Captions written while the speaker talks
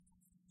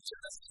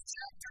Genesis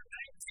chapter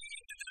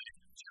 19 tonight.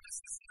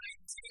 Genesis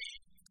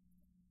 19.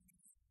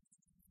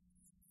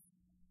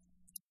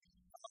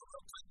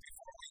 Real quick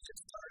before we get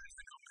started,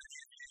 I know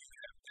many of you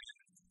have been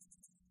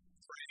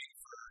praying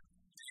for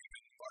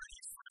David and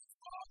Marty's friends,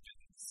 Bob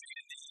and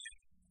Sandy,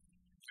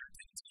 and your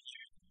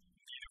continued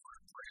need of our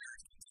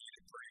prayers. Continue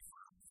to pray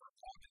for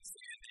Bob and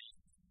Sandy.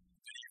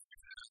 Many of you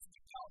have asked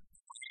about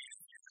Wayne.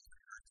 If you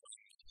haven't heard,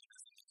 Wayne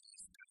is in the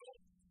hospital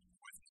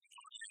with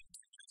pneumonia and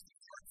congestive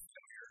heart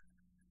failure.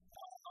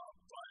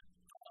 But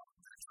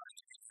they're trying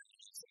to get him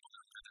on some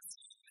other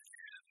medicine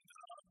and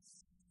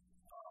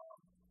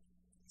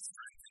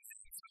strengthen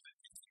him so that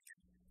he can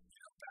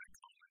get back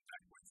home and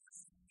back with us.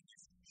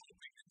 He's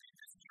hoping to be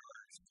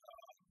discharged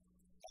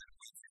by the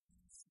weekend.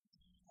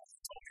 He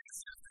told me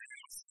this afternoon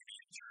he was to be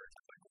in church.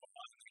 I'm like, well,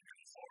 I'm not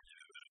going to hold you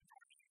to that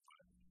appointment,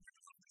 but we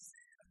would love to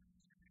see you.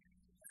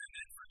 And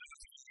then for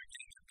those of you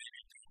again that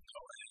maybe don't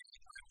know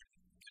anything, I would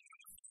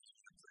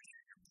genuinely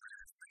appreciate your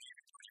prayers. Many of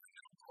you don't even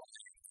know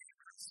Brian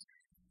Andrews,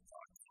 who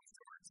comes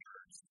to our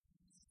church.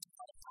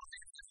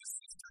 Brian has a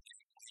sister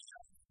named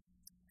Leah,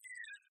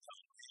 and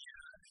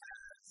Leah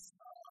has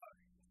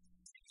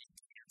kidney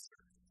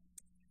cancer.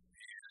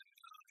 And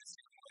this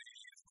young lady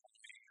is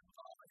going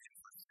in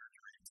for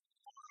surgery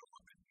tomorrow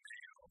up at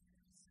Mayo.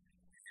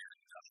 And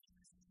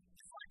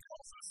if I could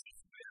also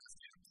simply ask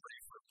you to pray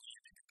for me,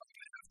 because I'm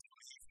going to have to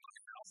leave my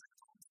house at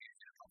Tolkien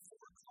at about 4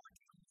 o'clock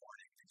in the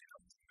morning to get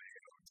up to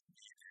Mayo to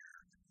be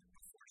there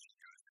before she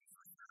goes in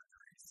for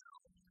surgery. So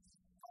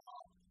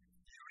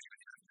you don't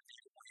even have to be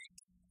awake.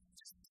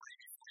 Just pray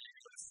before you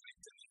go to sleep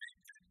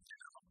tonight. And,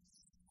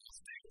 I'll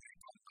stay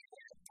awake on my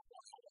way up to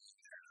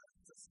 101 there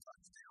to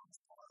touchdown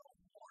tomorrow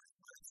morning.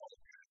 But it's all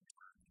good.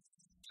 We're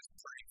just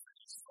praying for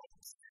these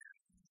folks. And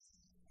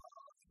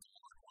the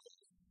Lord will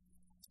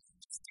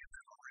just give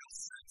them a real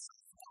sense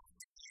of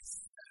peace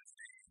as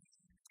they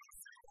go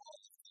through all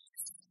of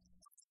these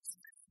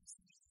things.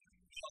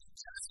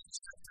 Genesis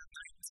chapter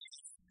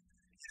 19.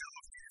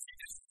 If you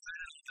just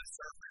read on the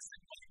surface,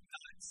 it might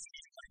not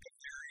seem like a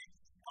very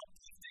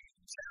uplifting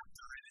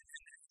chapter, and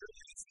it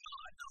really is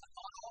not. Not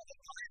all the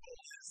Bible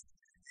is,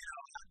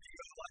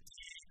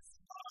 happy-go-lucky,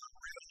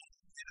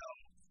 real,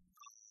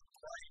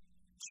 bright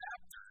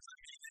chapters. I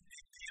mean,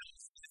 it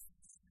deals with,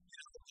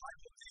 the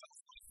Bible deals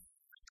with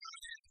the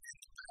good and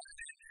the bad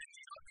and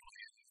the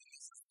ugly, and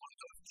this is one of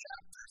those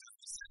chapters, as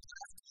we said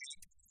last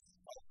week,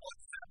 of what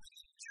happened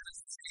in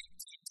Genesis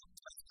 18 took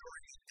place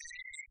during the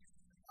day.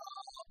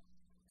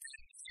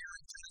 And here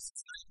in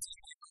Genesis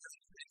 19, we learn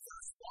in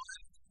verse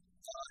 1,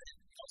 it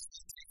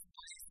mostly takes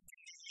place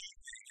in the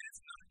evening.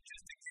 It's not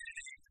just, again,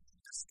 a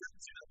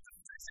description of the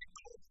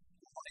physical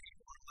light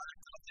or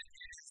lack of it.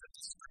 It is a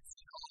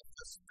description of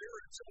the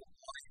spiritual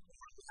light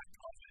or lack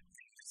of it,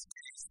 in this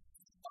case,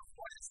 of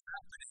what is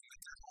happening.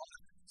 That there's a lot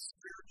of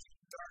spiritual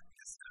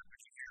darkness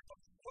happening here. But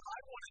what I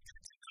want to do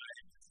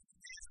tonight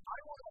is I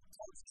want to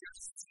approach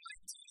Genesis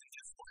 19 in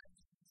this way.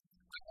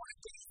 I want to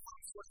go from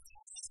the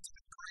smallest to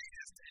the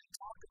greatest and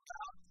talk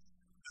about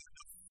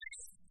the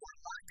faith or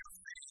lack of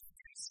faith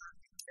in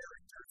certain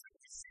characters that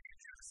we see in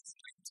Genesis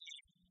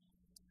 19.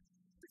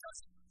 Because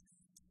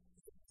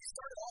we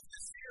started off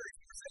this series,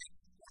 we were saying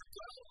we're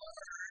going to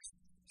learn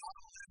how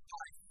to live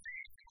by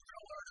faith. We're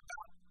going to learn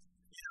about,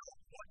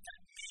 what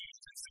that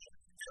means. And so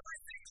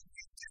everything that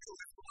we do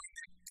is going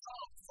to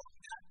come from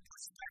that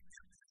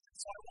perspective.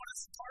 So I want to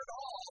start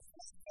off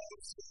with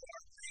those who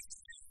are least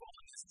faithful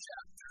in this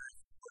chapter.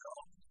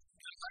 Well,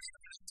 I'm not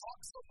even going to talk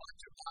so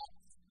much about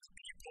the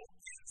people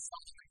in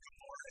Sodom and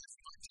Gomorrah as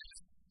much as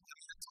I'm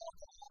going to talk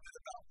a little bit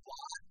about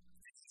Lot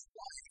and his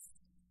wife.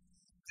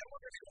 Then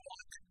we're going to go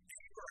on to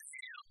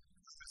Abraham,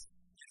 who is, a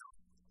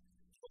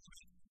little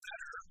bit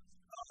better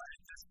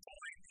at this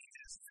point in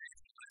his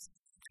faithfulness.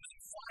 And then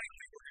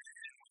finally, we're going to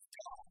end with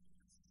God.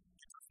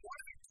 Because one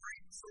of the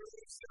great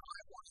truths that I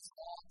want us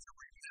all to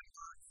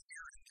remember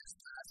here in this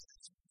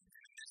passage,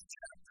 in this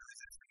chapter, is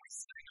as we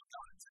sing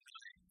about it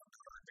tonight,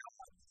 about our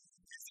God,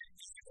 is that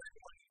even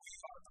when we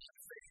are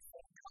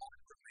unfaithful, God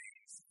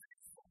remains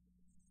faithful.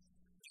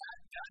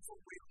 That's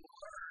what we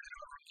learn and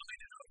are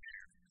reminded of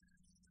here.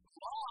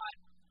 Lot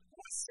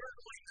was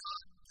certainly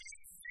not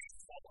being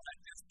faithful at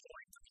this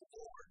point to the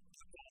Lord.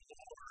 The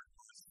Lord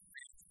was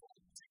faithful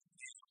to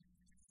him.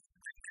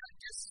 And that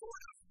just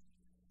sort of,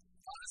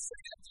 honestly,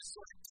 that just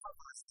sort of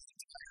covers the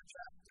entire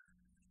chapter.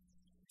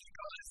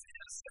 Because, in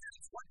a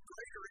sense, what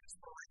greater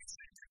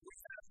inspiration do we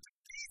have to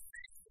be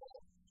faithful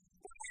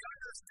when we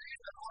understand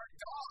that our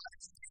God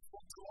is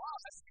faithful to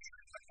us,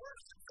 even when we're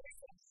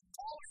unfaithful?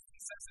 Paul even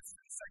says this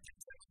in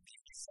 2 Timothy.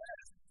 He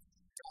says,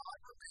 God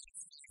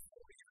remains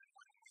faithful even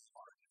when we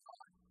are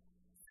not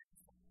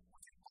faithful. We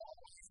can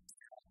always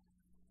count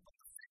on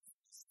the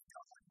faithfulness of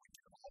God. We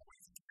can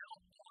always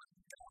count on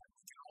God.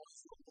 We can always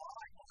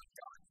rely on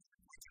God.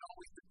 We can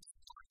always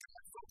depend on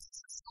God. Folks,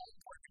 this is so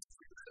important because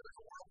we live in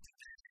a world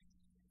today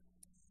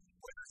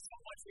where there's so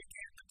much we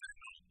can't depend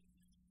on.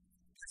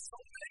 There's so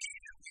many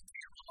that we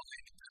can't rely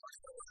on.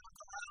 We look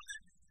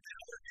around at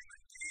other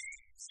human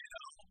beings,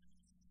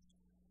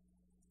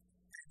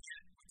 and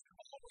yet we can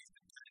always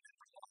depend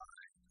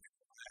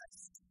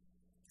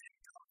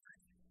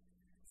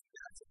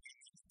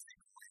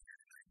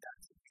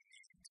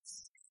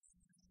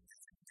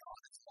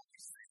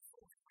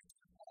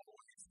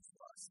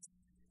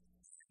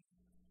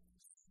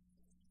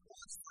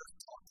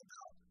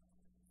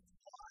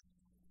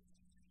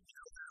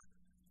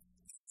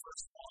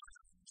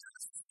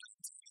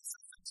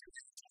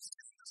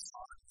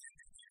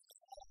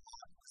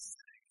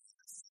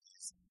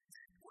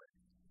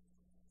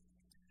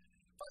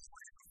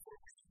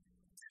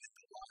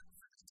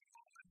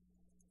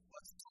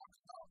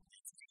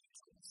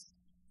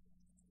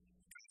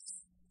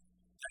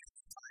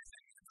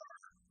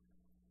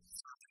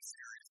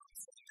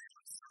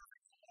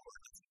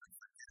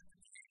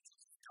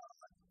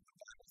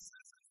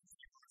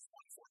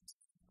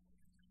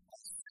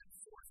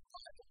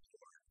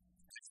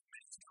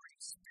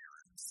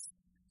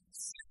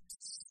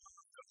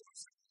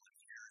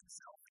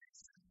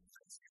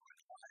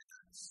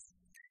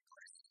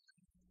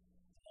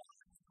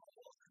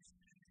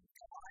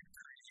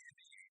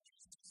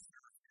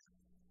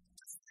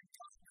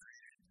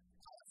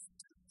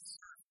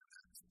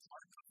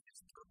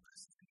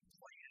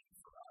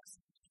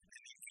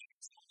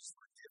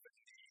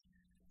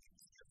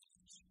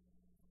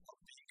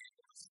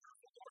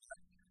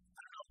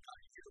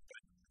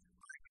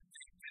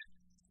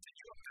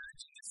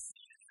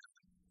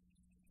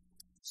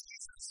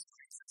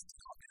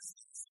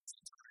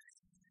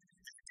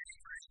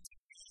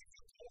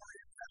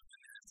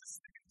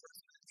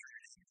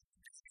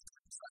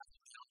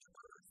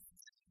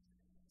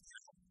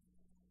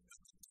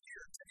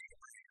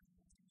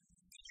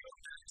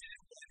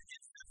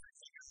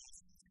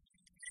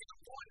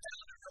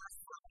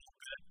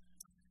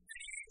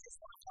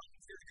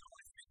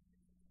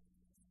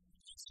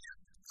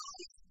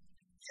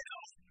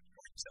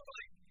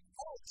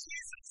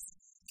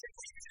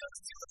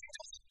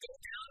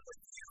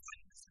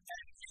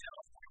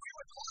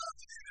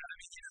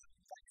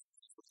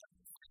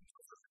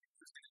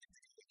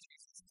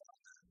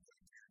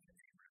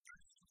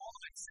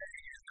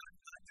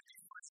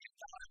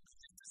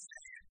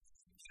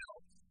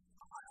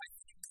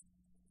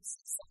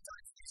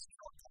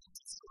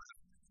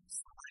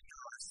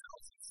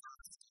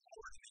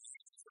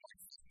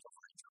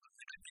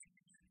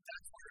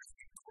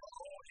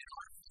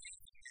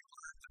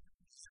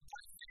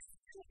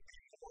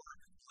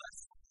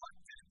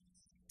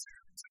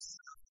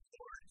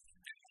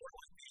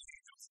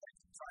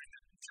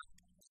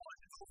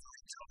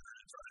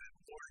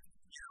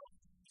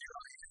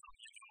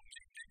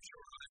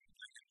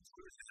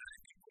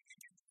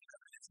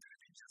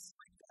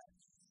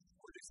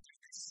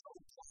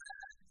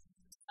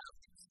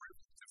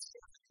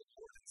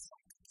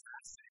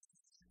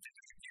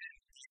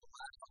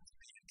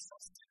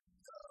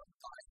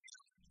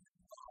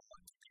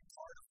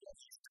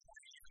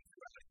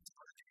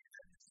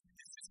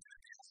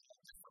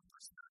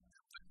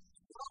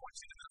want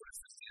you to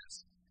notice this.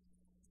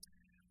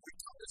 We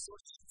come to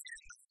sort of the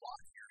end of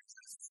plot here in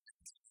Genesis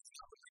 19. It's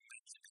not really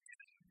mentioned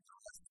again in the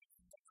rest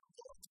of the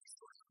book. It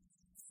sort of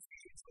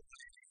fades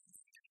away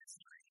in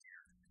history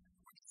here,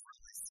 which is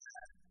really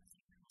sad.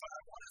 But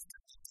I want us to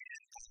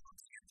begin by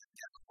looking at the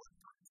downward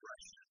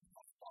progression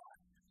of Lot.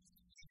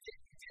 He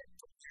didn't get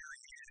to where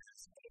he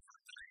is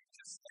overnight,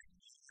 just like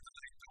you and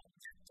I don't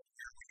get to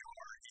where we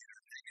are either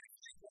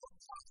negatively or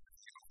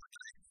positively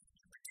overnight.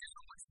 Again,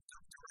 I want you to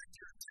direct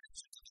your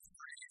attention to the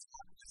phrase,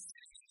 "Lot was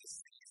sitting in the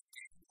city's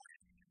gateway."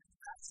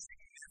 That's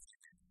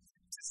significant.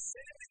 To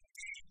sit at the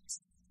gate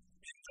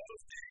in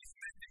those days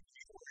meant that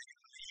you were a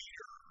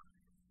leader.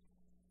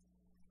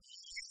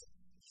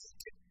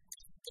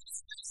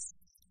 Business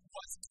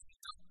was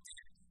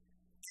conducted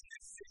in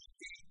the city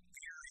gate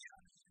area.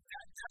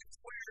 That's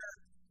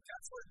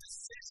where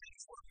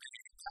decisions were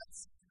made.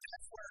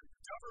 That's where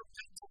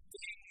governmental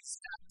things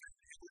happened.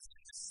 It was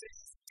in the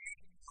city's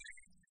gateway.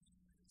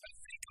 But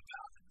think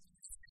about it.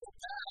 If you go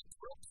back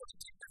real quick,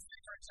 keep your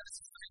finger in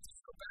Genesis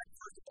 19, go back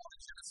first of all to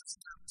Genesis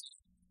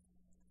 13.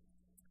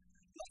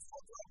 Let's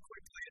look real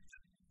quickly at the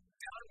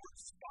downward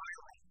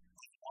spiral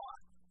of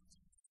Lot.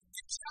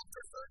 In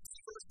chapter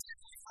 13, verse 10,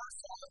 we first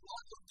saw that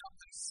Lot looked up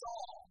and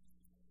saw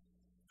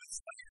the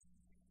land.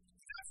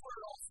 That's where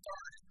it all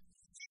started.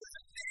 He was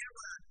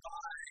enamored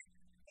by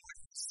what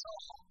he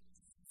saw.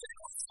 Then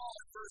we saw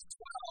in verse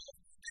 12,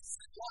 it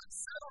said Lot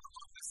settled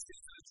among the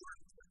cities of the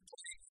Jordan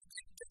quickly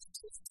and built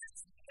his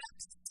tents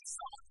next to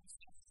Sodom.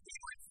 He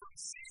went from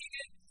seeing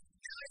it,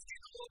 now he's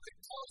getting a little bit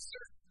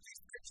closer.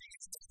 He's pitching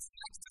his tents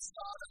next to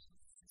Sodom.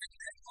 And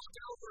then look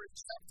over in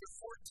chapter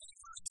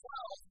 14, verse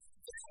 12.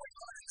 Then we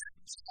learn in that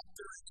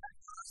chapter, in that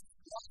verse,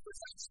 Lot was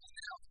actually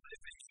now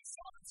living in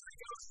Sodom. So he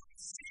goes from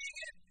seeing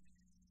it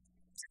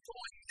to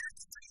going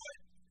next to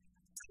it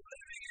to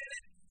living in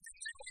it. And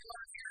then we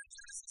learn here in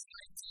Genesis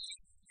 19,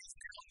 he's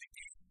now in the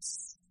gates.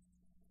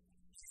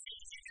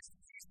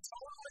 He's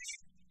totally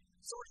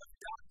sort of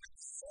gotten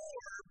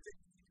absorbed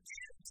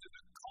into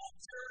the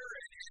culture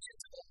and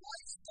into the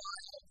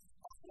lifestyle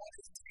of what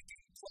is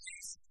taking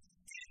place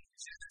in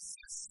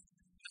Genesis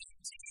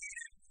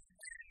 19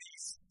 and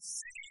these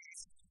cities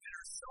that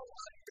are so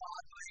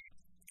ungodly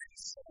and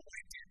so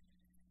wicked.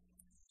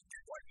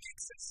 And what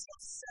makes it so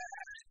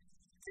sad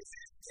is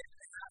it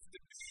didn't have to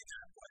be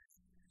that way.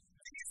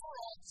 These were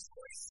all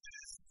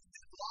choices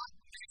that Lot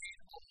made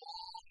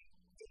along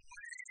the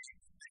way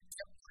that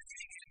kept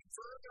bringing him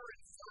further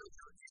and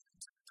further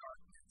into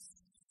darkness.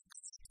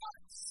 He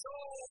got so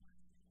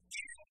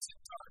into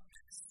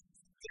darkness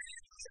that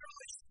it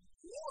literally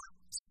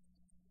warped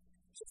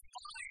his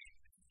mind.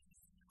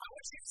 I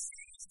want you to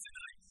see this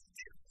tonight.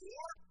 It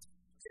warped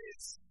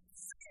his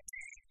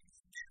thinking.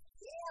 It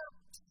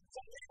warped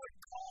what we would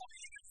call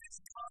even his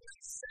common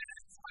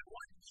sense. I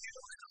want you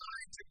and I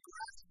to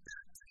grasp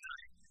that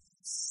tonight.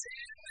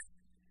 Sin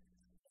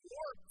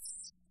warps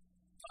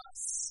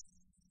us.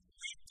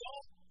 We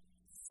don't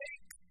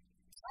think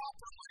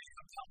properly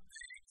about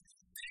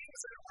things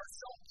that are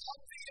so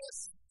obvious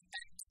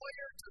and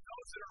clear to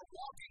those that are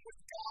walking with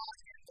God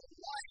in the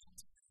light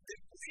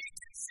that we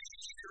can see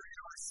either in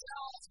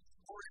ourselves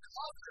or in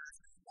others.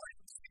 When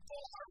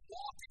people are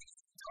walking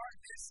in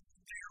darkness,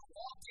 they are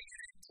walking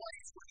in a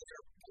place where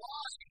they're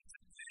blind to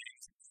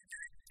things.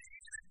 And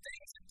the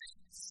things that they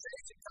say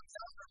that comes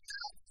out of their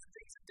mouth, the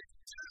things that they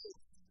do,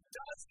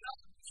 does not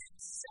make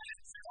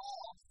sense at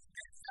all.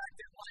 In fact,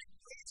 it might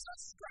leave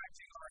us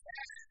scratching our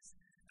heads.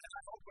 And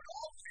I hope it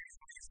always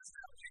leaves us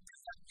that way,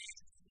 because that means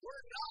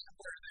we're not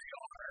where they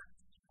are.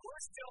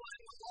 We're still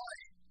in the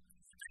light.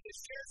 And to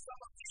share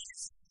some of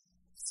these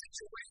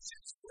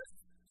situations with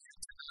you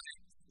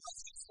tonight,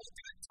 let's just look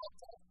at a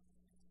couple.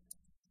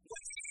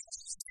 When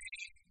Jesus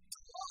came to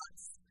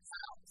Lot's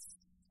house,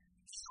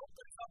 he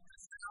opened up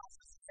his house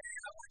and said, "Hey,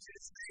 I want you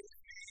to stay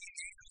with me."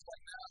 He was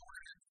like, "No,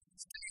 we're going to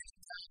stay in the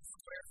town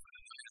square for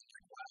the night." I'm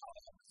like, wow,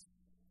 that was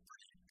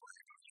pretty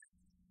brave of you.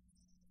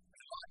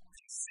 And Lot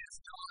insists,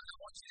 "No, I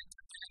want you to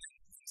come in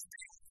and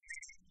stay with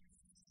me."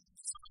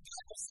 So the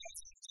Bible says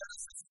in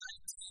Genesis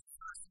 19,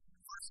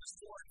 verses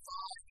 4 and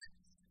 5, that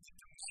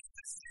to make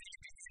the city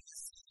begin to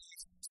see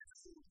these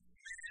two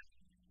men.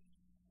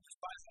 And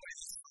by the way,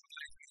 this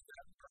reminds me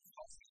that we're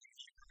also in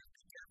Hebrew to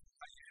be careful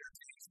how you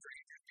entertain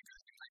strangers,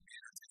 because you might be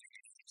entertaining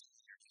an angel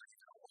and you're not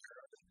even aware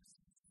of it.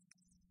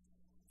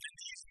 And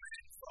these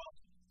men from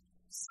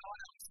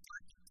Sodom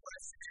start to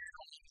press in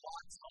on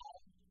Lot's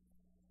home.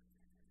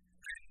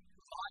 And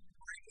Lot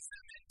brings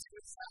them into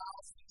his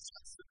house and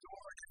shuts the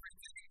door and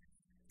everything.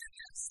 And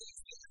then says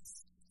this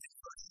in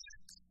verse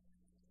 6.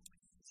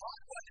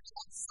 Lot went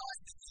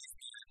outside to these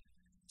men,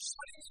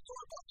 shutting the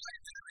door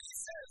behind them, and he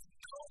says,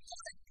 "No,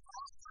 my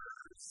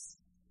brothers."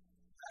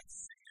 That's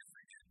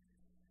significant.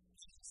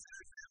 He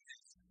considers them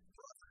his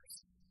brothers.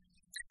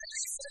 And then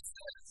he says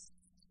this,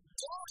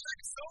 "Don't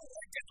act so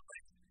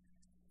wickedly."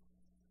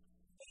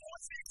 Well,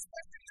 what's he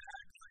expecting to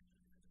act like?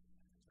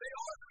 They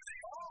are who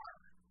they are.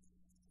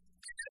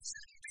 And that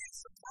shouldn't be a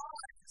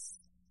surprise.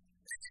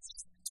 It's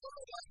just sort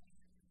of like,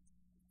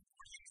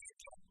 what do you mean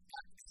don't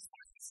act this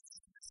way?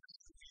 This is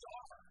who we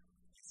are.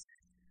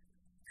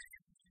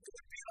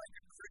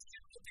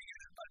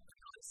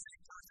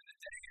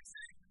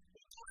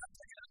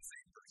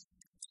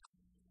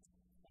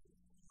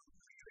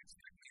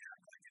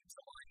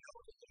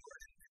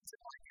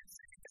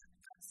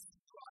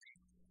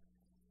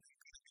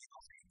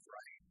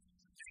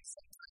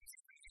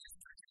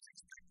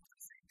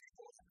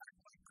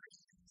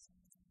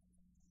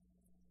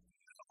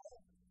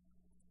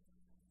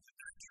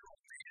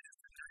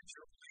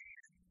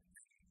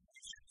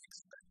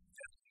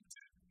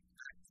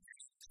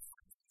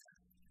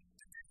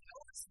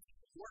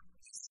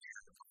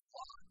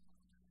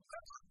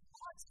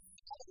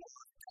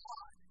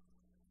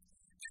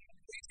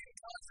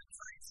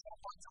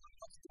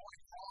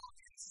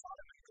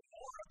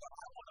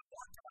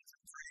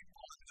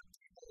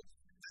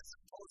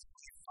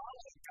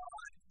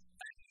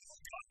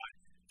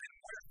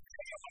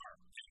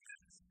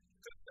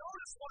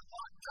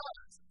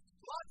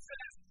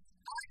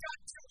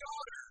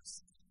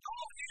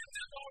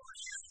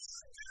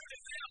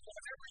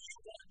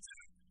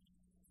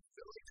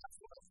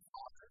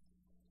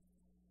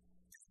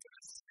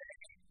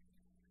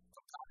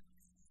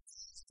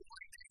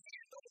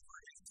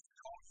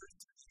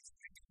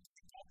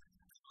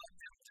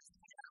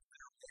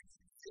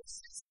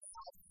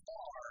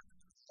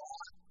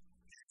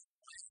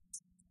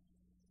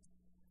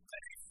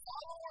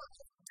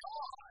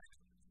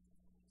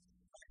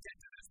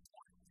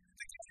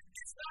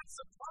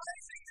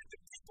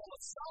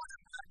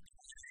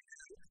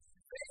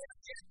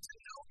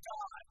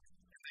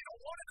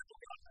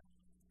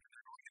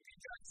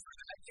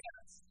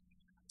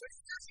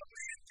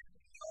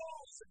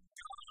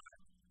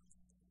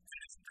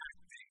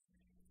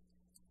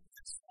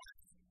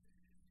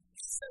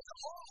 the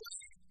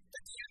holy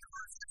at the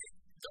university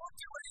don't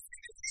do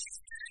anything that these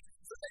did,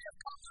 so they have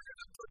come under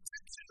the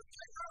protection of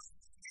my roof.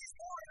 He's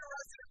more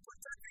interested in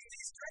protecting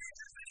these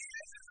strangers than he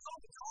is his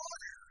own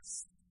daughters.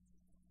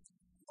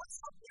 What's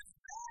up with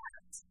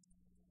that?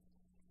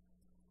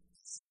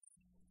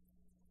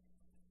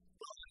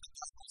 Well, the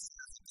Bible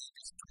says that they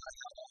just cried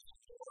out all the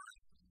more,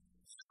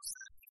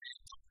 said, hey,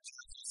 don't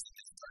judge us, and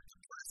they start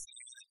depressing,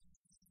 and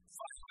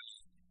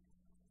finally,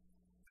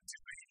 the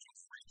two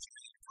angels reach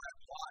in and grab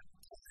Lot and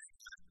pull him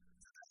back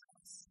to the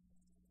house.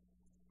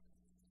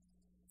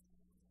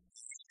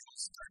 The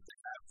angels start to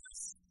have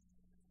this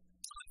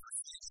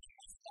conversation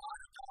with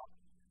Lot about,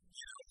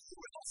 who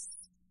else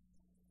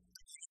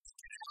could you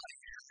get out of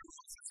here? Who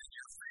else is in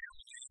your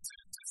family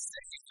to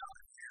stay out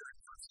of here in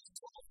verses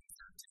 12 and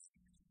 13?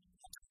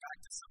 We'll come back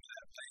to some of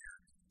that later.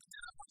 But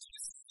then I want you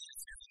to see this.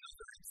 Here's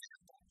another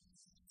example.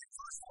 In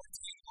verse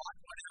 14, Lot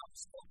went out and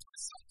spoke to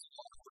his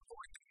sons-in-law who were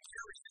going to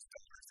marry his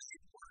daughters. They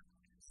weren't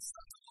his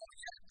sons-in-law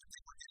yet, but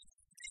they were getting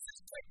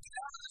get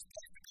out of this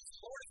place because the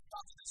Lord is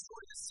about to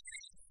destroy the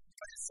city.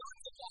 But his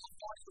sons-in-law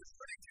thought he was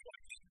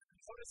ridiculing him.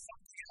 Notice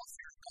something else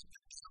here about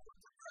the power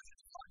progression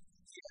of God.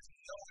 He has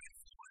no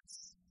influence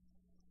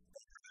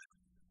over them.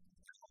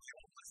 They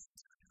won't listen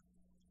to him.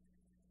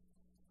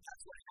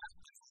 That's what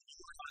happens when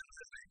you and I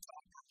live a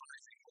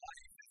compromising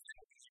life.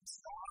 We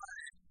try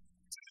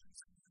to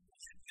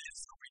witness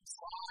or we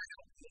try to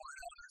warn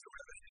others or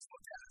whatever it is.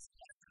 Look at us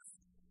like this.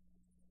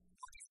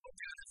 Look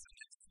at us and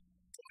it's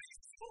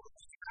 24.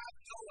 We have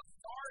no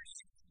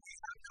authority. We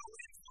have no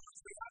influence.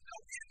 We have no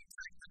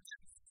impact with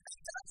them. And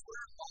that's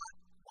where Lot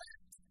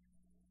went.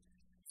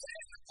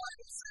 Then the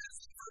Bible says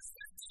in verse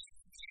 15,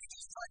 he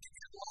just tried to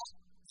get Lot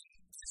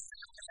and his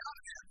family out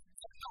of there.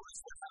 And notice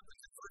what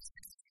happens in verse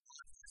 16.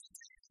 Lot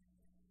hesitated.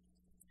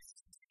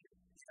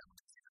 We have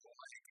to figure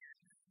out again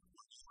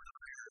when you and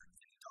I are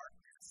in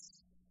darkness,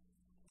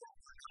 or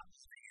we're not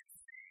living in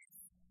faith,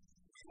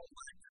 we will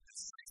lack the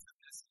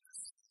decisiveness and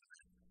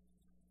discernment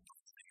of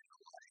living in the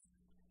light.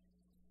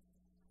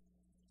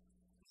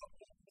 But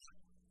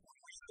when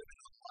we live in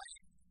the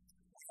light,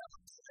 we have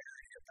a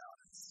clarity about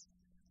us.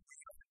 We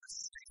have a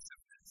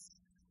decisiveness.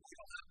 We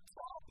don't have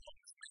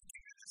problems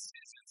making the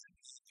decisions that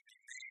need to be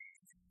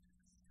made.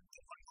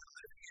 But when we're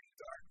living in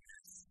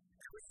darkness,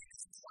 everything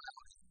is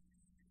cloudy,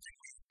 and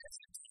we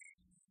hesitate,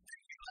 and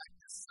we lack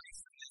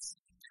decisiveness,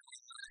 and we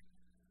lack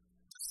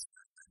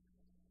discernment.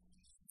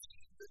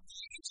 The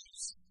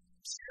angels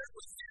shared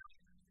with him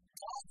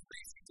God's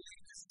basically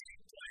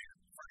escape plan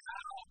for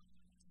how,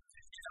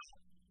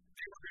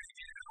 they were going to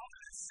get out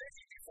of this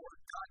city before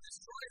God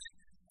destroyed it.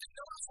 And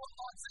notice what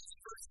Lot says in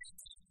verse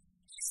 18.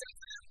 He said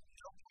to them,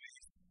 no,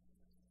 please.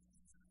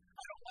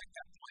 I don't like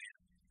that plan.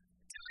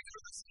 Can I go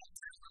to the small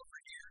town over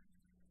here?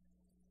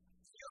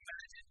 Can you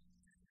imagine?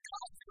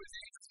 God to his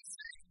angels and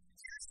say,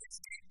 here's the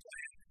escape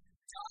plan.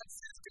 God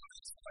says go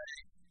this way,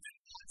 and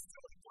Lot's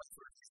going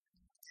whatever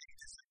he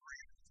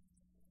disagrees.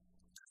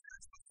 Because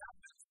that's what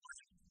happens when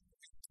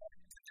we get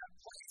to that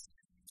place.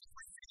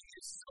 Everything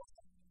is so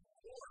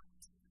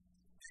warped.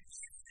 And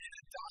even in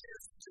a dire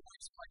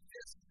situation like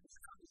this,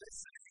 we're not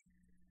listening.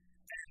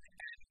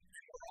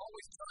 And we're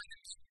always trying to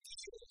make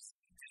deals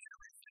and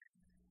everything.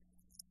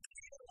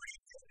 Even when he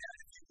did that,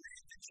 if you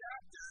read the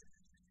chapter,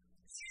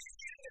 he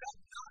ended up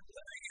not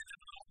living in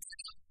an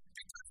mountain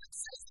because it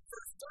says in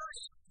verse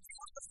 30, he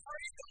was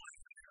afraid going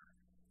there.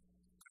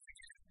 Because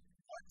again,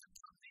 what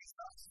accompanies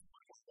us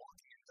when we're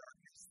walking in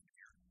darkness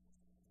here?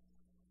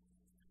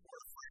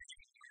 We're afraid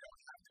when we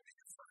don't have to be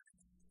afraid.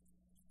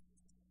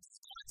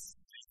 God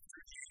speak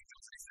through the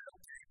angels. They said,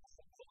 okay,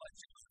 we'll let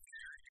you live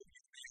there.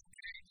 You'll be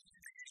okay.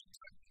 And he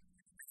took them.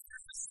 And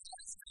here's the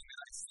saddest thing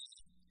that I see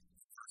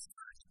in verse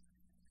 30.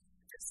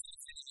 It says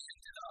that he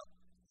ended up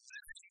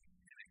living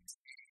in a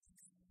cave.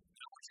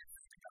 I want you to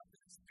think about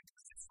this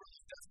because it's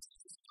really does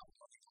teach us about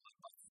what we live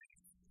by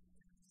faith.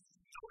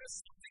 Notice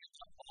something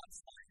about Lot's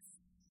life.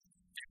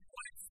 It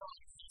went from,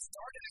 he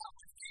started out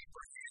with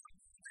Abraham,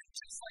 and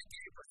just like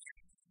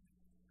Abraham,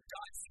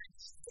 God said,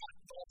 you've got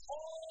the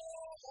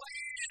whole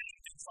land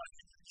in front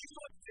of you. You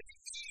look to the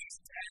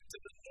east and to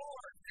the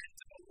north and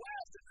to the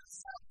west and the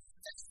south.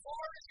 As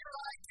far as your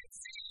eye can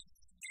see,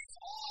 it's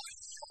all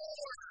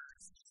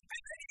yours.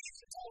 And then he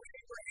even told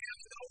Abraham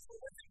and those who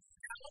were with him,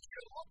 I want you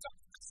to look up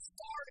at the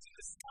stars in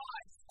the sky.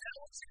 And I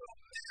want you to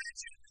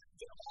imagine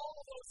that all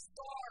those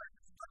stars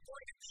are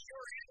going to be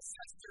your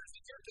ancestors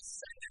and your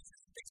descendants.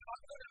 Because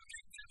I'm going to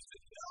make them as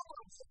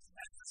innumerable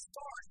as the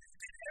stars.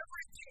 And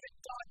everything that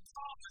God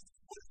promised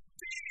was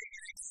big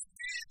and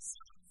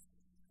expansive.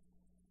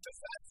 Because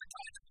that's the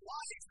kind of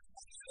life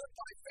when we live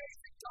by faith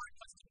that God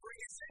wants to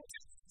bring us into.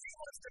 He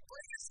wants to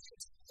bring us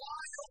into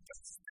wide open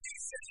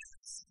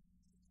spaces.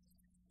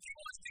 He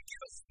wants to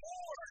give us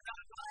more,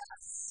 not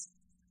less.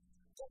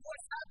 But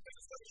what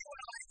happens when you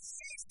and I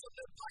cease to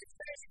live by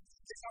faith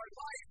is our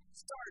life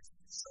starts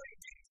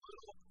shrinking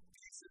little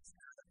pieces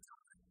at a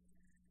time.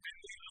 And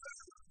we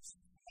lose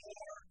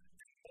more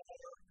and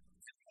more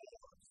and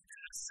more. In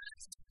a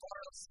sense, to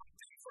borrow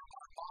something from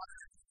our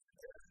modern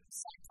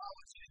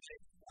psychology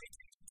today, we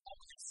can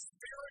call it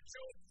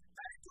spiritual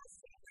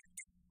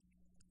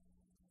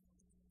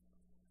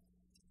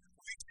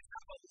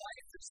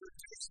life is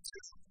reduced to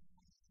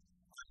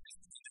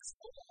this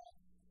whole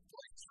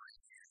place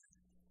right here.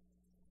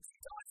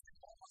 God,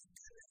 oh my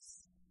goodness.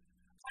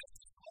 I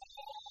got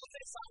all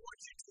this I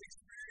want you to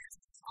experience.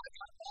 I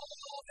got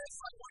all this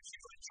I want you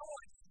to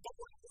enjoy. But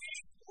when we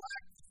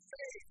lack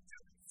faith to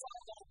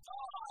follow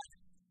God,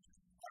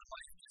 our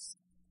life just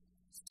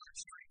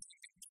starts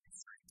shrinking and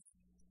keeps shrinking.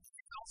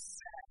 How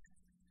sad.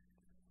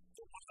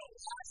 But one of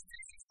the last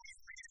things we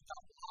read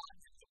about God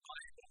in the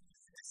Bible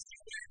is he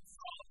went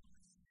from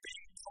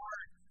being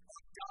part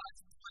of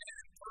God's plan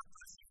and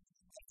purpose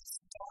of the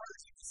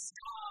stars in the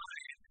sky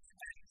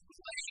and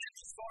land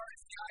as far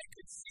as the eye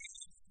could see.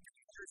 And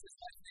where's his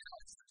life now?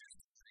 It's reduced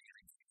to living in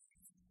a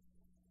cave.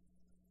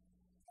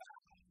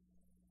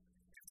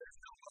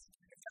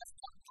 If that's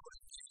not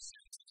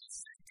motivation to just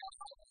say, God,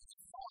 I want to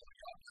follow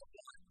you, I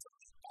want to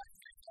live by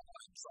faith, I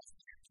want to trust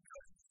you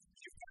because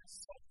you've got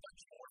so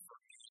much more for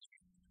me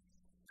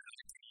than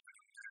I can even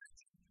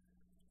imagine.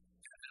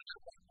 And I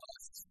want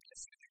us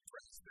especially to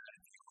press that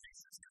in the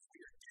Oasis because we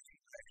are getting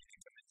ready to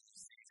come into a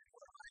season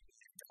where I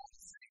believe God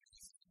is saying to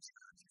us in the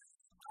church,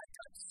 I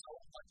got so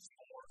much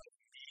more of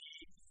me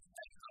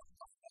and of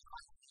what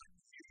I want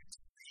you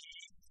to be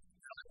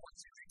that I want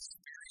you to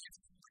experience,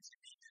 but you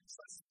need to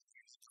trust me.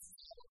 You need to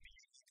follow me.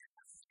 You need to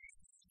have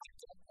faith. I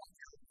don't want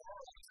your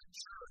world as a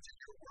church and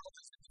your world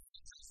as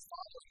individuals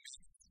following me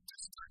to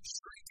start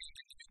shrinking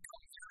and to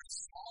become very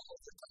small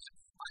over time.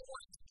 I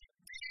want it to be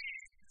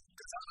big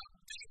because I'm a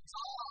big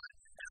God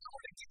and I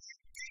want to give you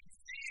big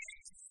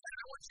things and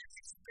I want you to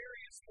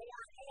experience more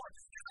and more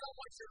and I don't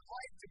want your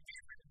life to be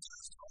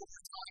reduced over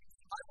time.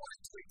 I want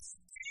it to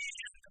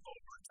expand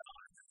over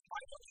time.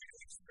 I want you to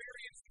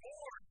experience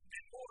more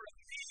and more of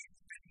me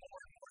and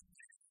more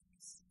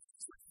things.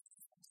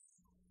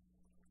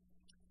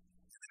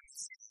 And then we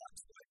see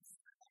God's life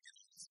and we'll get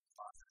into some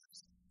positives.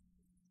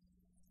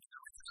 The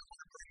reason I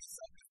want to bring this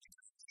up is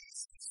because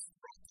Jesus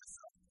brought this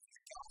up in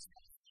the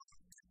Gospel of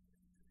Luke.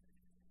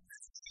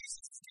 As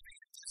Jesus is giving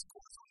a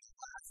discourse on the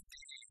last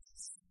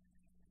days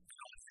and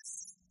on his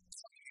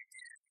coming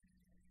again,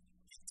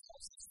 he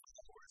tells his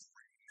followers,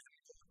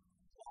 remember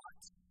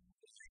Lot's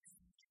life.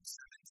 Luke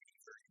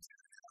 17:32.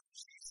 Now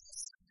Jesus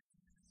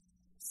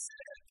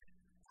said,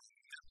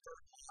 remember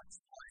Lot's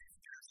life.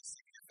 There's a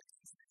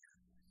significance there.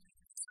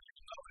 So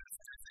you'll notice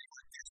as they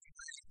were getting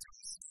ready to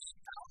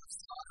escape out of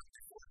Sodom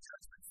before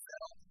judgment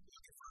fell,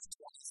 look at verse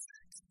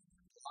 26.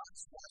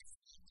 Lot's wife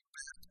looked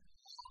back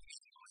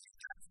longingly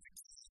at the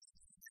king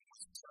and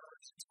was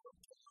turned into a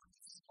pillar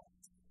of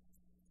salt.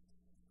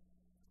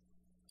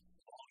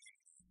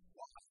 Longingly.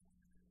 Why?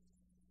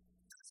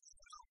 Because she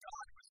knew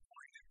God was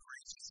going to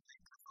graciously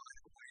provide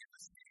a way of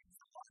escape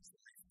for Lot's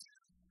wife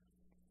too.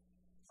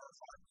 Her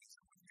heart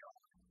wasn't with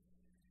God.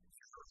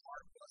 Her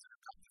heart wasn't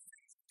about the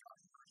things of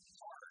God. Her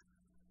heart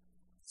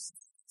was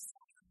still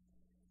Sodom.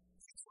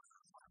 That's what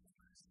her heart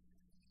was.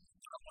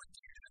 I want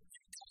you to,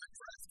 in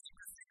contrast, keep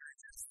your finger in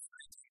Genesis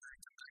 19 or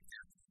come back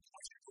there. I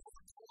want you to go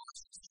over to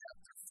Colossians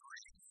chapter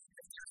 3.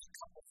 If there's a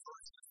couple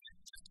verses that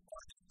just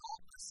are the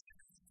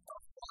opposite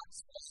of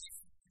Lot's life,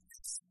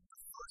 it's the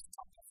first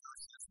couple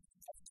verses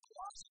of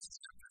Colossians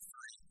chapter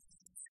 3.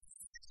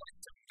 If you'd like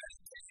to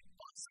meditate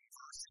on some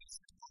verses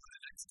over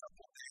the next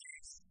couple of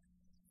days,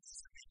 these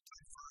would be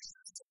good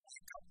verses to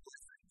wake up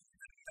with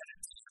and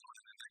meditate on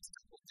in the next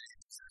couple of days.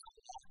 There's a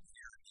lot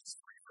here in these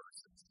three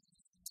verses.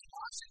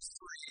 Colossians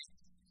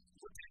 3,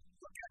 look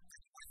at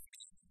them with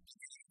me,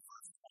 beginning in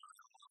verse 1.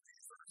 I love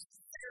these verses.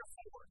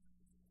 Therefore,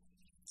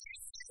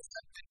 if you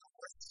have been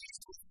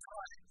raised with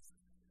Christ,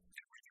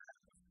 and we have.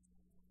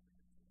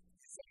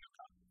 You think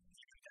about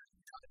even that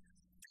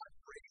God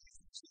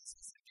raised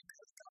Jesus, and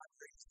because God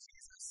raised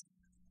Jesus,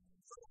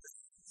 we're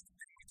raised,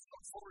 and we can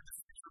look forward to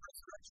future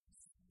resurrection.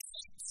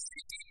 Keep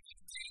seeking the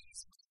things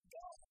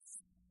above,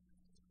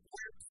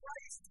 where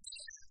Christ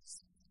is,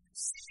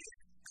 seated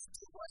at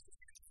the right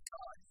hand of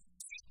God.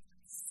 Keep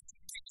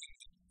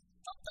thinking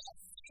about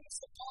things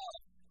above,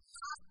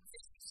 not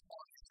things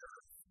on the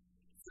earth,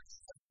 for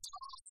you have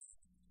died,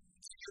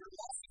 and your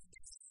life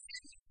is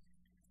hidden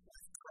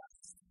with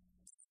Christ.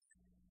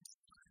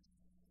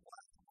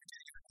 Wow, we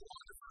didn't even go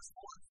on to verse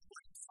 4.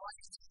 When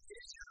Christ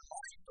is your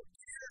life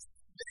appears,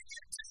 then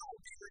you too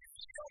will be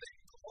revealed in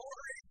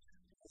glory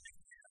with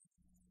him.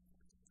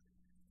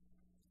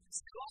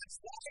 God's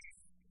wife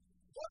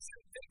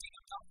wasn't thinking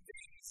about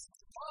things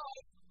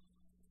above.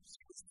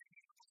 She was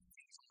thinking about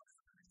things on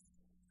earth.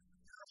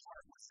 Her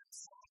heart was in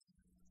Sodom.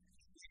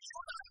 We do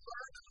not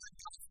learn of the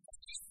gospel.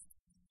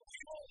 We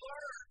will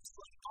learn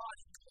from God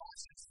in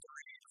Colossians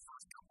 3, the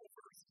first couple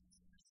verses,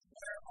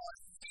 where our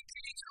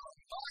thinking, our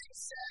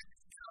mindset,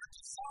 and our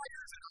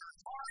desires and our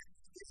heart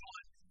is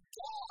on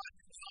God,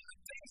 is on the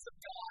things of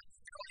God,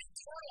 and on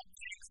eternal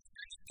things,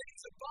 and the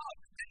things above,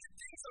 and the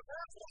things of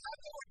earth will have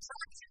no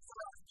attraction for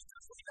us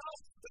because we know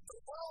that the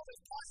world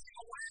is passing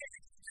away,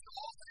 and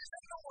all that is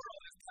in the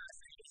world is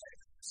passing away.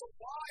 So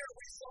why are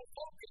we so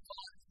focused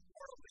on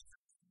worldly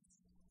things?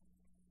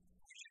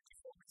 We should be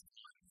focused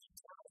on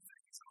eternal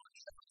things, on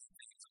heavenly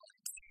things, on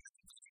kingdom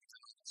things,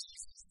 on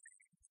Jesus'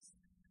 things.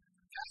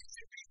 That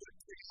should be what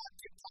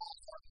preoccupies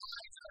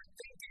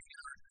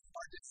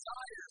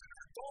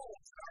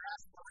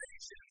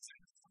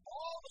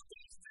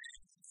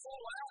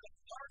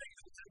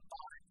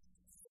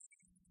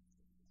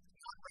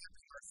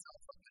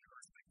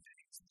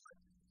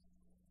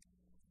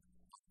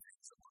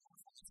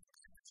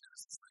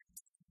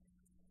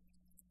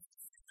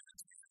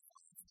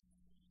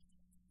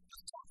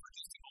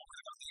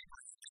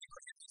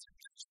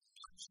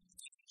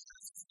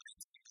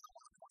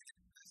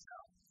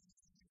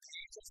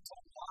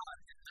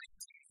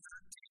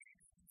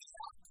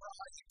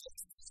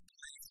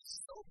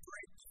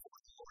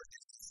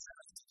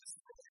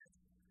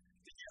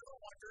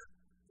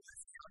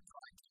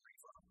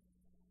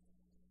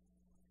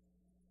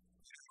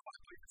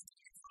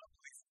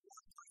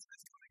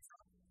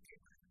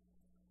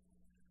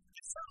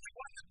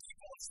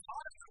was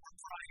Sodom who were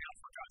crying out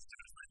for God's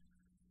judgment.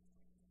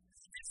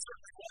 It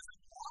certainly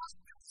wasn't Lot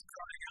who was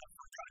crying out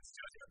for God's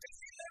judgment because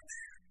he lived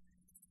there.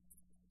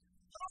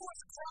 Who was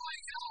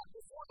crying out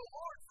before the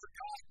Lord for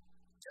God's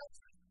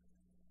judgment?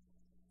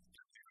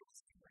 It was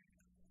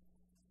Abraham.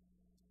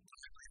 But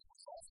I believe it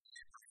was also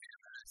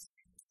Abraham as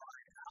he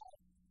cried out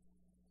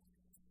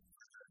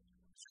for the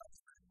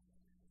judgment.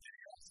 And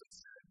he also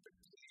said, but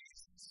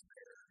please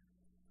spare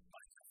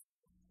my nephew.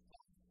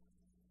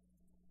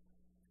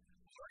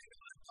 Learning to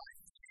live by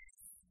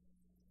faith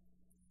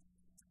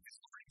is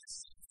learning to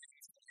see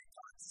things the way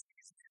God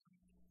sees them.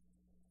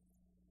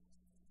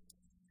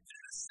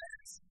 In a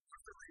sense, part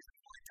of the reason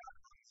why God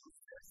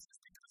removed this is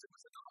because it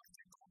was an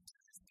obstacle to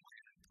his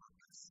plan and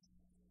purpose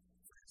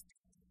for his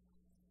people.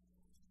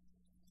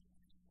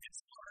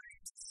 It's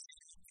learning to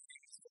see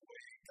things the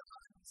way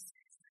God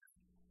sees them.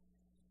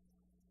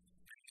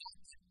 And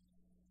yet,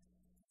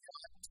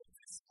 God took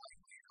this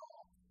lightly at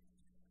all.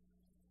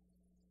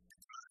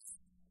 Because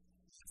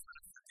let's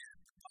not forget,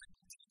 the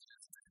Bible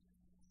teaches that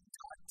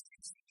God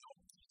takes no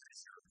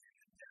pleasure in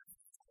the death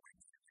of the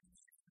wicked and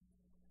evil.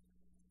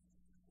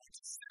 Which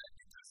is sad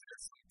because there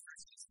are some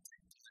Christians who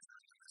take pleasure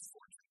in the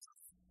misfortunes of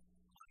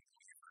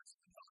unbelievers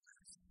and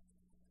others.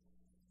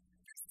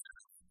 Instead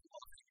of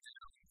loving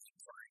them and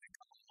trying to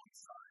come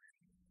alongside and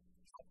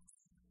help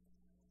them,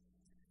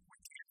 we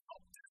can't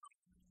help them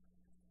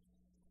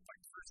by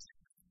cursing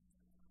them.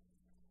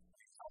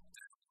 We help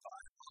them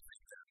by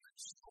loving them and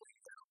showing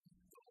them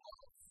the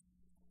love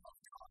of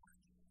God.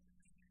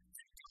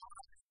 And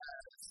God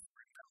has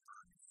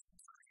remembered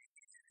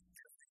creating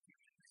every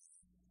human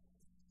being.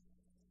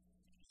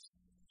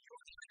 You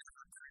and I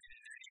never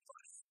created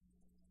anybody.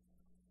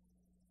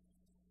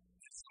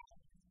 And so,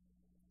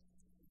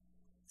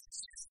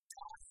 it's just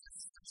God has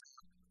such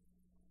a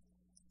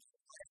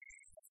way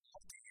of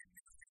looking at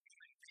every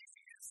human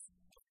being as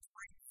of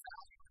great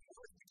value and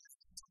worth because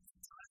He took the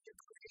time to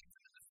create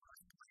them in the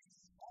first place.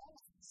 All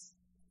of us.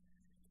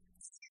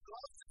 He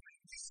loves them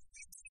and we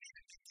can't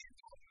even begin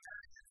to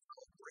imagine how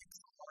it breaks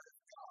the heart of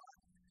God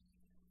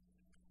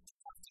to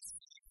have to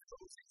see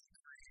those that He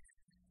created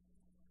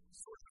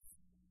sort of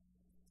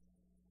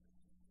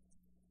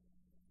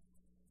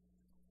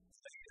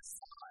laid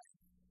aside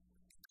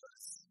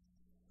because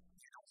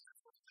they don't have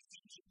a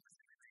relationship with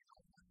Him and they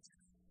don't want to.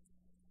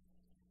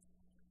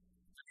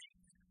 I mean,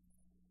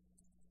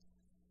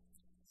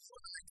 so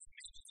I can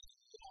maybe do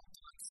a little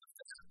glimpse of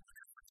that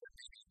whenever there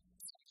may be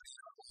somebody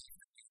in our life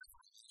that we have a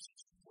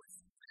relationship with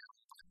them,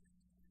 but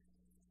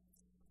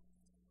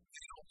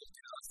they don't look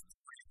at us the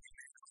way we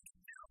may look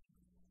at them.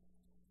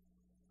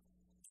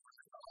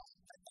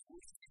 I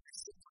always be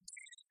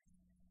reciprocating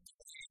the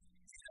way,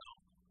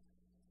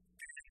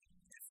 and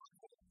if I'm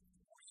going to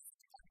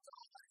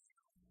God,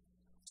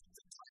 took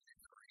the time to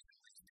create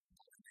all these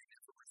people and they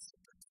never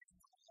reciprocate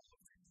the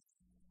love that He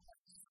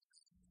has for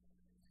them.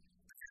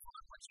 But here's what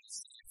I want you to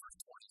see in verse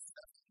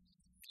 27.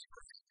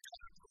 Abraham got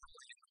up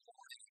early in the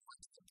morning and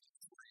went to the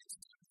place where he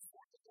stood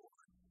before the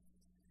Lord.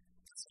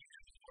 Because he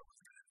knew the Lord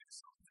was going to do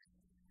something.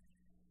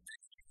 And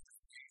he was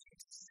waiting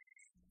to see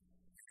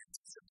and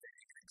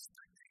anticipating and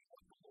expecting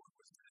what the Lord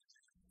was going to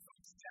do.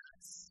 Folks,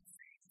 that's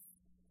faith.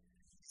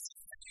 You see,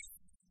 faith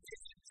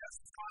isn't just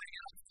crying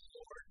out to the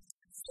Lord.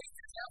 Faith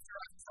is after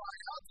I cry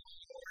out to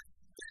the Lord,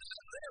 then I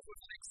live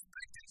with an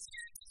expectancy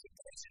and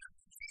anticipation.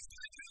 He's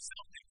going to do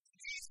something.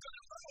 He's going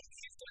to move.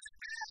 He's going to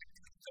act.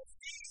 So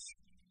faith,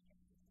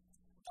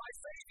 by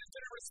faith, is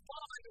going to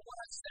respond to what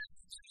I said.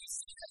 And you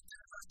see that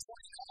in verse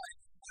 29.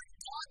 When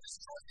God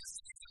destroyed the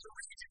cities of the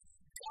region,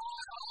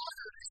 God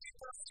honored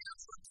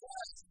Abraham's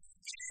request.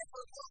 He didn't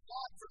remove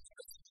Lot from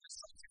the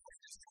destruction when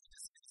He destroyed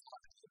the cities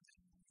Lot had lived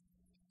in.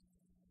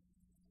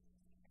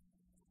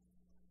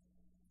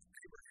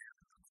 Abraham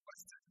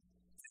requested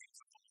things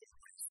of the Lord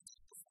when he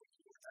stood before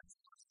the Lord. That's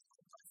what he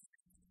did by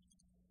faith.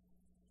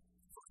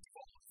 First of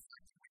all, the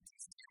fact that we can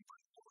stand by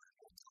the Lord, and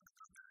we'll talk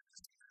about that in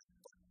just a minute.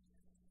 But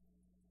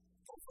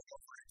over and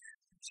over again,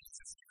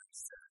 Jesus even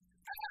said,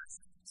 ask,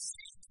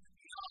 seek,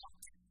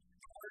 knock.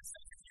 The Word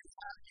says if you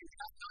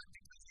have not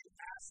because you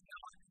ask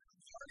not.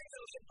 Learning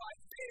to live by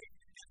faith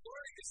is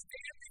learning to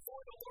stand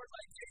before the Lord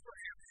like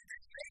Abraham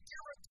and make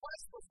your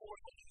request before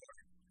the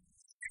Lord.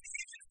 And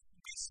even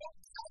be so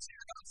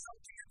passionate about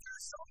something and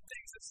there's some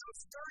things that so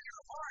stir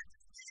your heart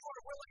that you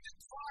are willing to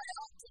cry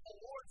out to the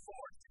Lord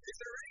for. Is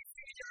there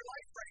anything in your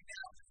life right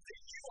now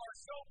that you are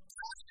so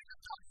passionate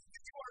about,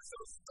 that you are so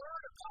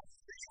stirred about,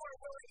 that you are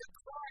willing to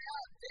cry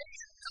out day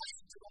and night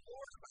to the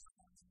Lord about?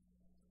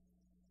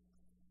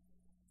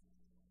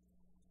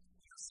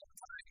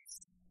 Sometimes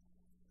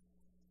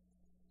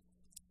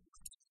we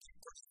can keep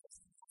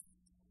ourselves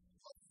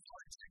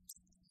lethargic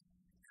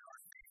in our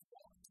faith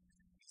walk.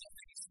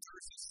 Nothing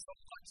stirs us so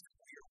much that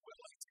we are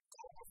willing to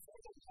go before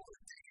the Lord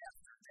day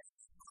after day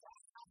and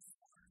cry out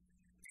for it.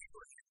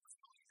 Abraham was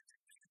willing to do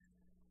that.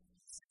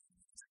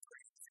 It's a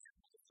great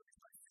example of living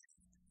by faith.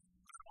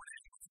 But I want to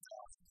end with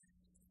God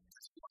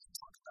because we want to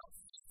talk about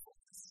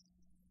faithfulness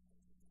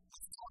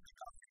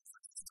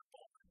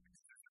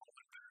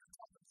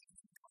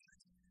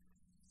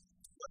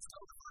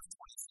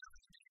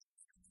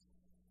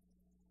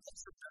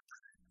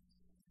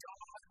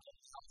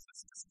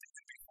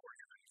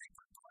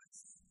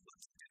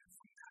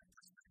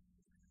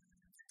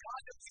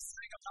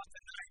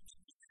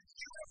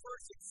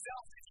universe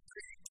itself that He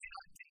created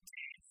cannot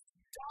contain.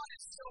 God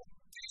is so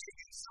big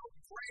and so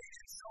great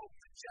and so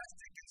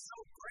majestic and so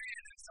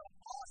grand and so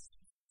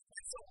awesome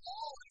and so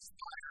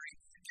awe-inspiring,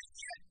 and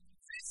yet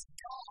this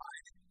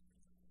God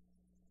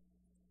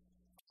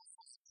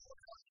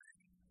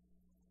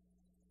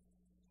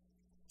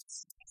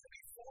stands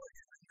before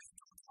Him in this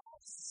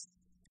house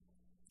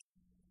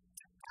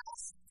to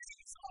ask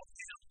things of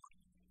Him.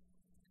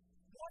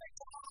 What a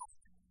God!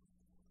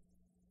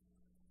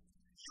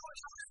 You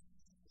and I,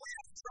 we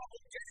have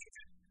trouble getting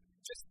it.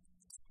 Just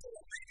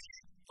maybe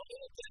a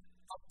little bit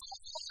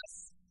above us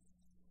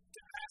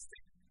to ask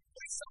it.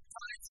 We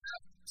sometimes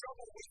have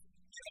trouble with,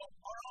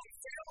 our own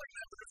family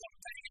members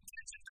paying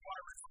attention to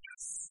our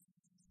requests.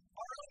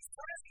 Our own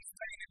friends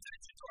paying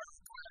attention to our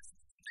requests.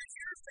 And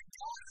here's the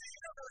God of the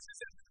universe who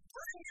says,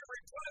 bring your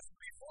request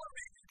before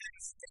me and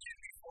stand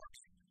before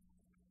me.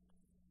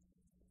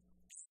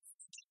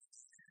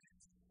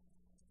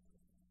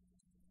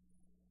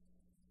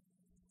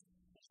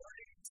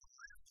 Learning to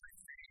live by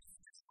faith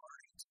is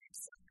learning to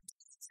accept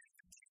God's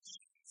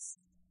invitations.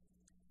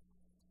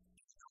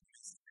 Don't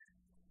miss it.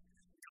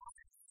 God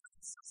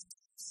invites us to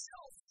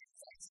Himself. He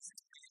invites us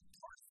to be a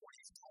part of what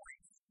He's doing.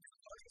 And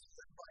learning to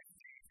live by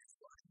faith is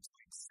learning to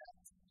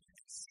accept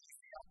and seize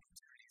the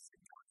opportunities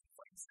that God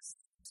invites us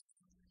into.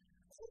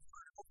 Over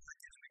and over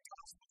again in the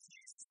Gospel of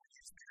Jesus, we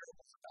use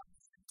parables about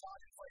God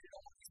invited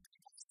all these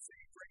people to say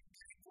great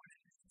banquet,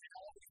 and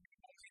all these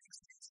people made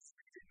excuses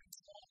for Him to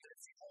come.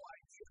 That's the whole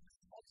idea.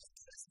 All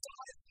this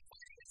God is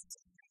inviting us to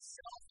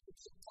Himself to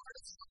be a part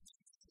of something.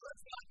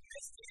 Let's not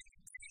miss the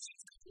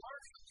invitations to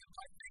learning to live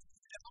by faith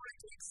and learning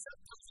to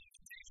accept those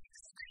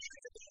invitations and even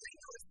to move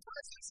into His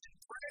presence in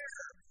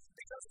prayer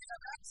because we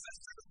have access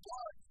to the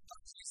blood of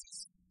Jesus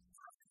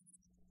Christ.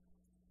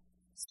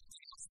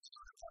 Something else to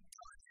learn about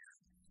God here.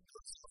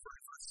 Notice over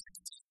in verse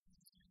 16.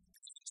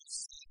 Did you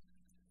see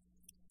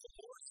the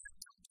Lord had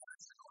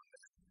compassion on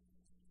them?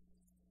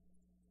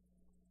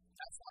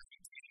 That's why He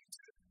came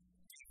to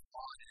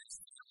defraud His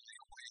family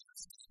away and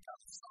escape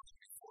out of something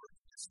before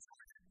He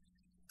destroyed it.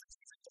 Because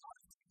He's a God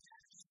of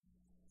compassion.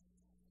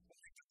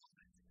 My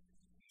God,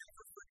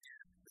 never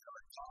forget that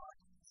our God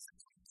is a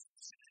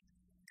compassionate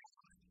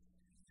God.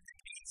 And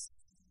He's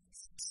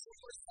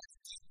truly has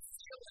deep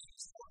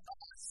feelings for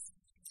us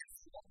and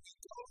for what we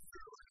go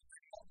through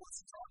and what we're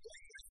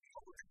struggling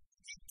with.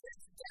 He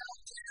gets down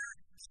there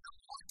in the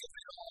muck of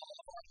it all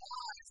of our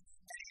lives,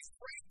 and He's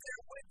right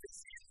there with us.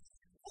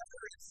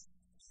 Whether it's,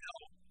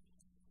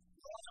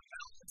 we're on the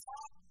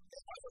mountaintop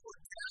or whether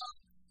we're down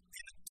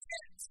in a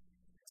pit,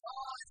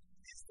 God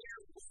is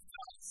there with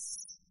us.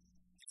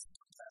 He's a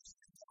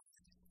compassionate God.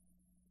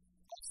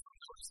 Also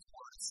notice the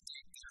word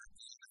escape there at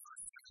the end of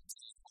verse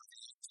 17, where the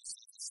angels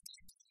say,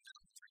 escape to the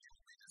mountains or you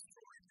will be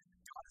destroyed.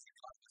 God is a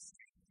God of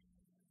escape.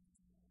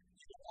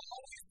 He will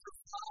always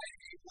provide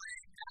a way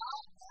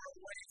out or a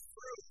way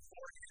through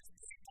for His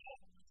people.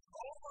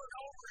 Over and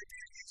over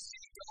again, you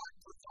see God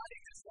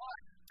providing His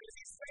life because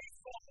He's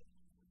faithful.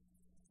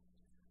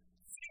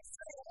 Think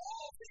through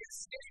all the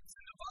escapes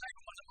in the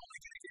Bible, and I'm only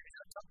going to give you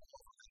a couple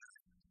of them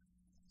tonight.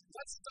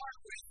 Let's start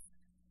with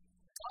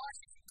God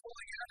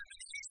pulling Adam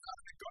and Eve out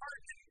of the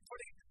garden and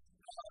putting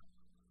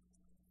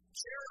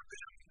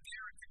cherubim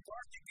there at the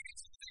garden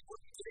gates so they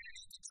wouldn't get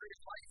any of the tree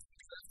of life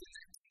and left in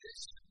that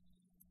condition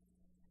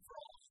for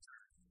all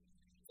eternity.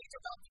 Think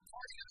about the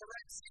party of the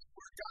Red Sea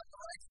where God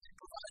miraculously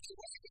provided a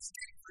way of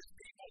escape for His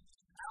people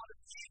out of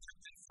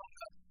Egypt and from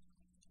the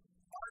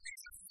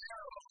armies of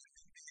Pharaoh and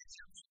the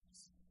Egyptians.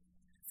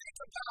 Think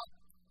about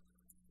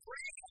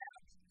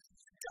Rahab.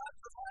 God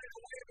provided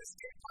a way of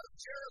escape out of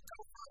Jericho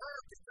for her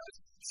because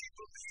she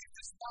believed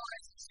the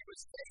spies and she was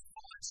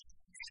faithful and she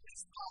hid the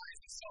spies.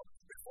 And so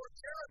before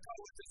Jericho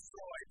was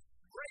destroyed,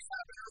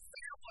 Rahab and her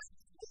family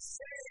was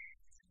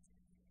saved.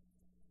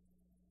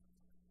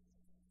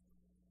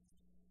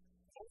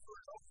 Over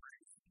and over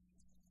again.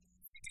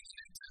 In the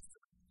New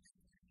Testament,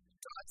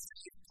 God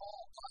saved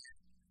Paul by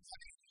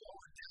having him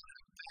lowered down in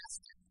a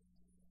basket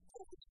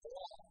over the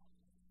wall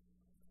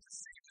to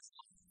save his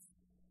life.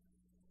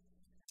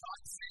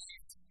 God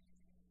saved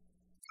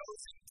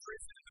those in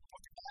prison in the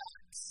book of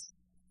Acts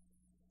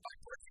by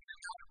breaking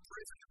them out of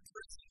prison. The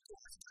prison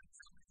doors couldn't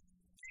open.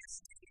 They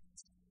escaped.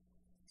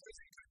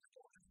 Prison couldn't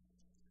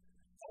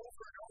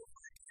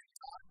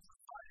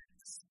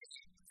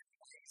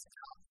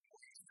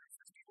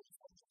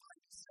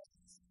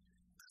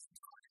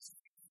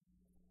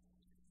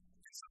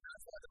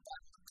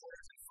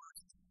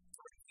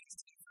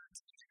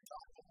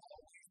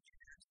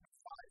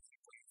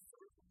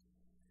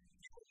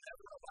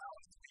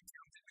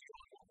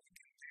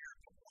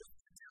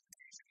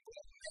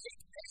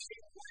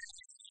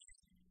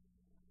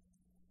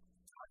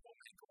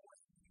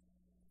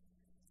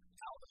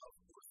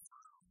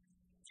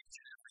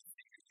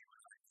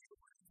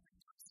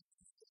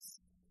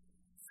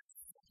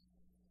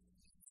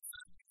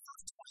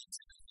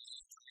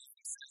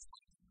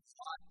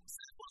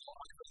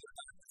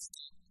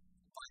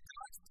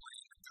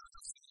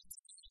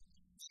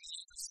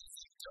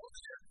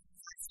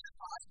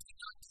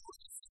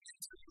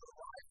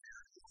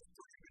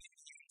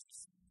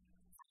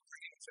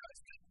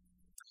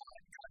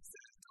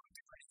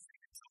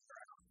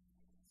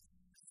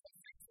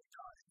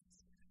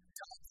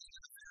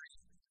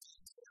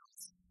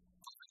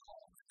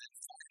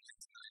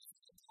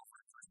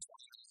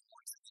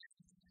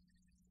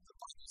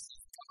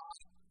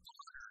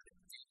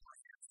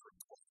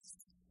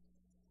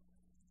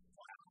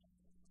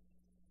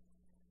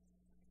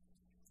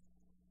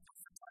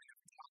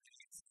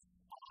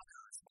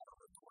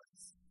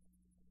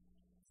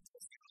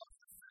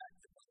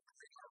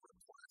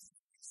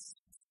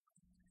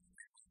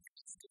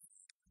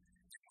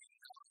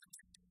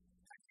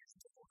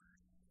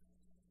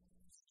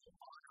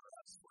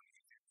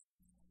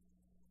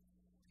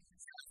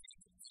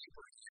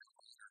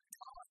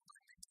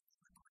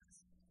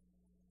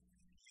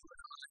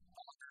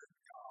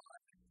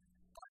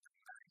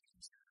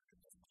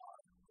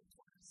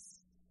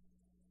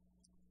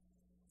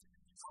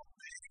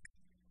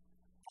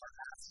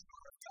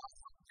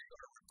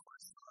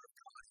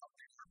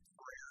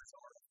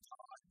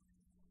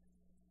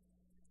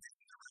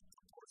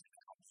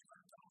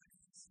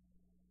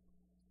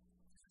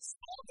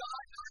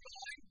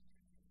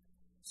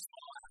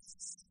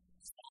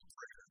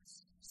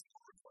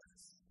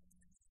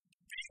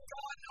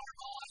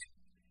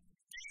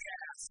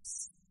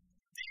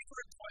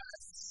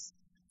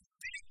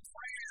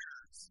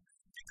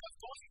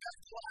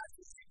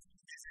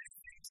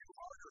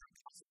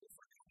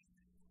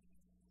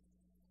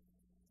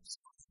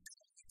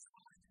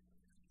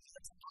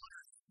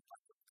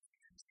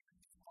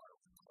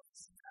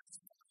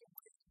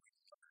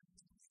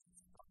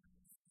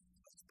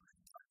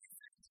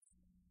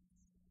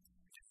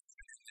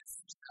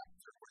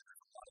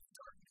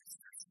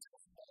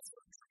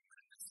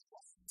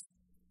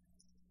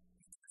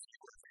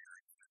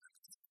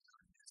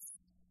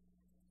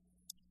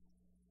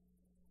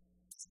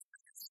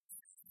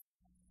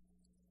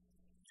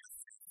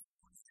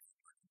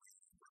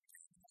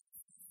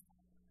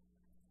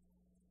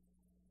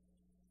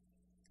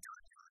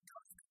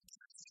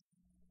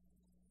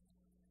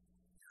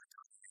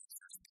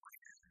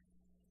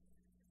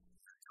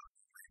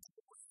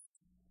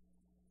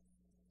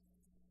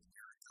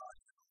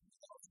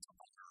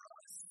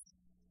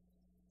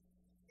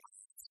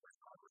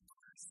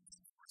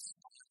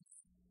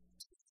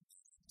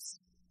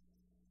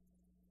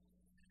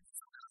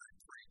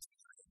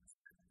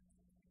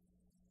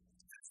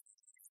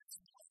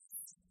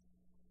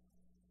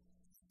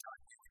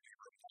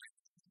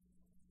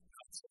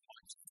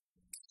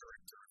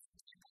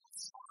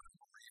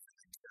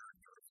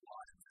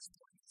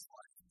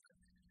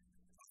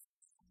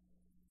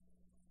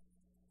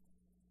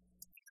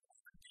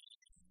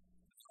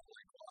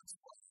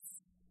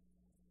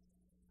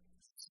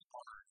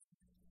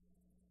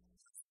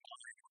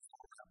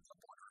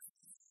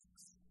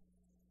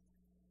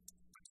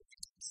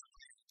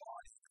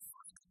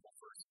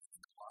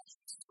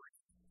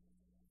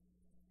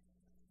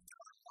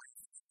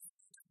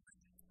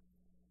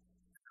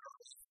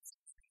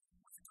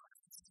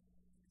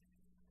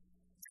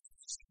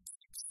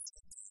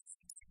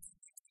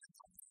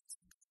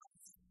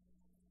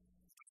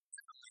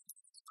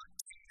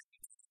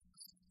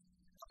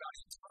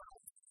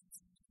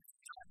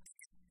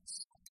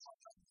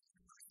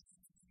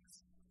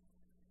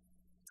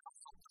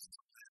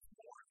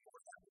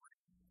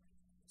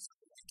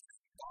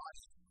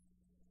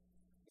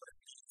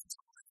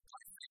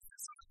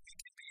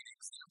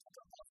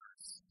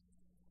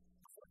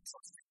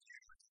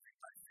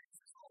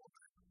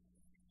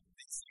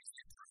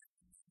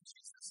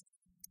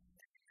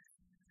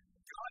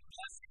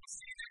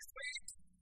See you next week.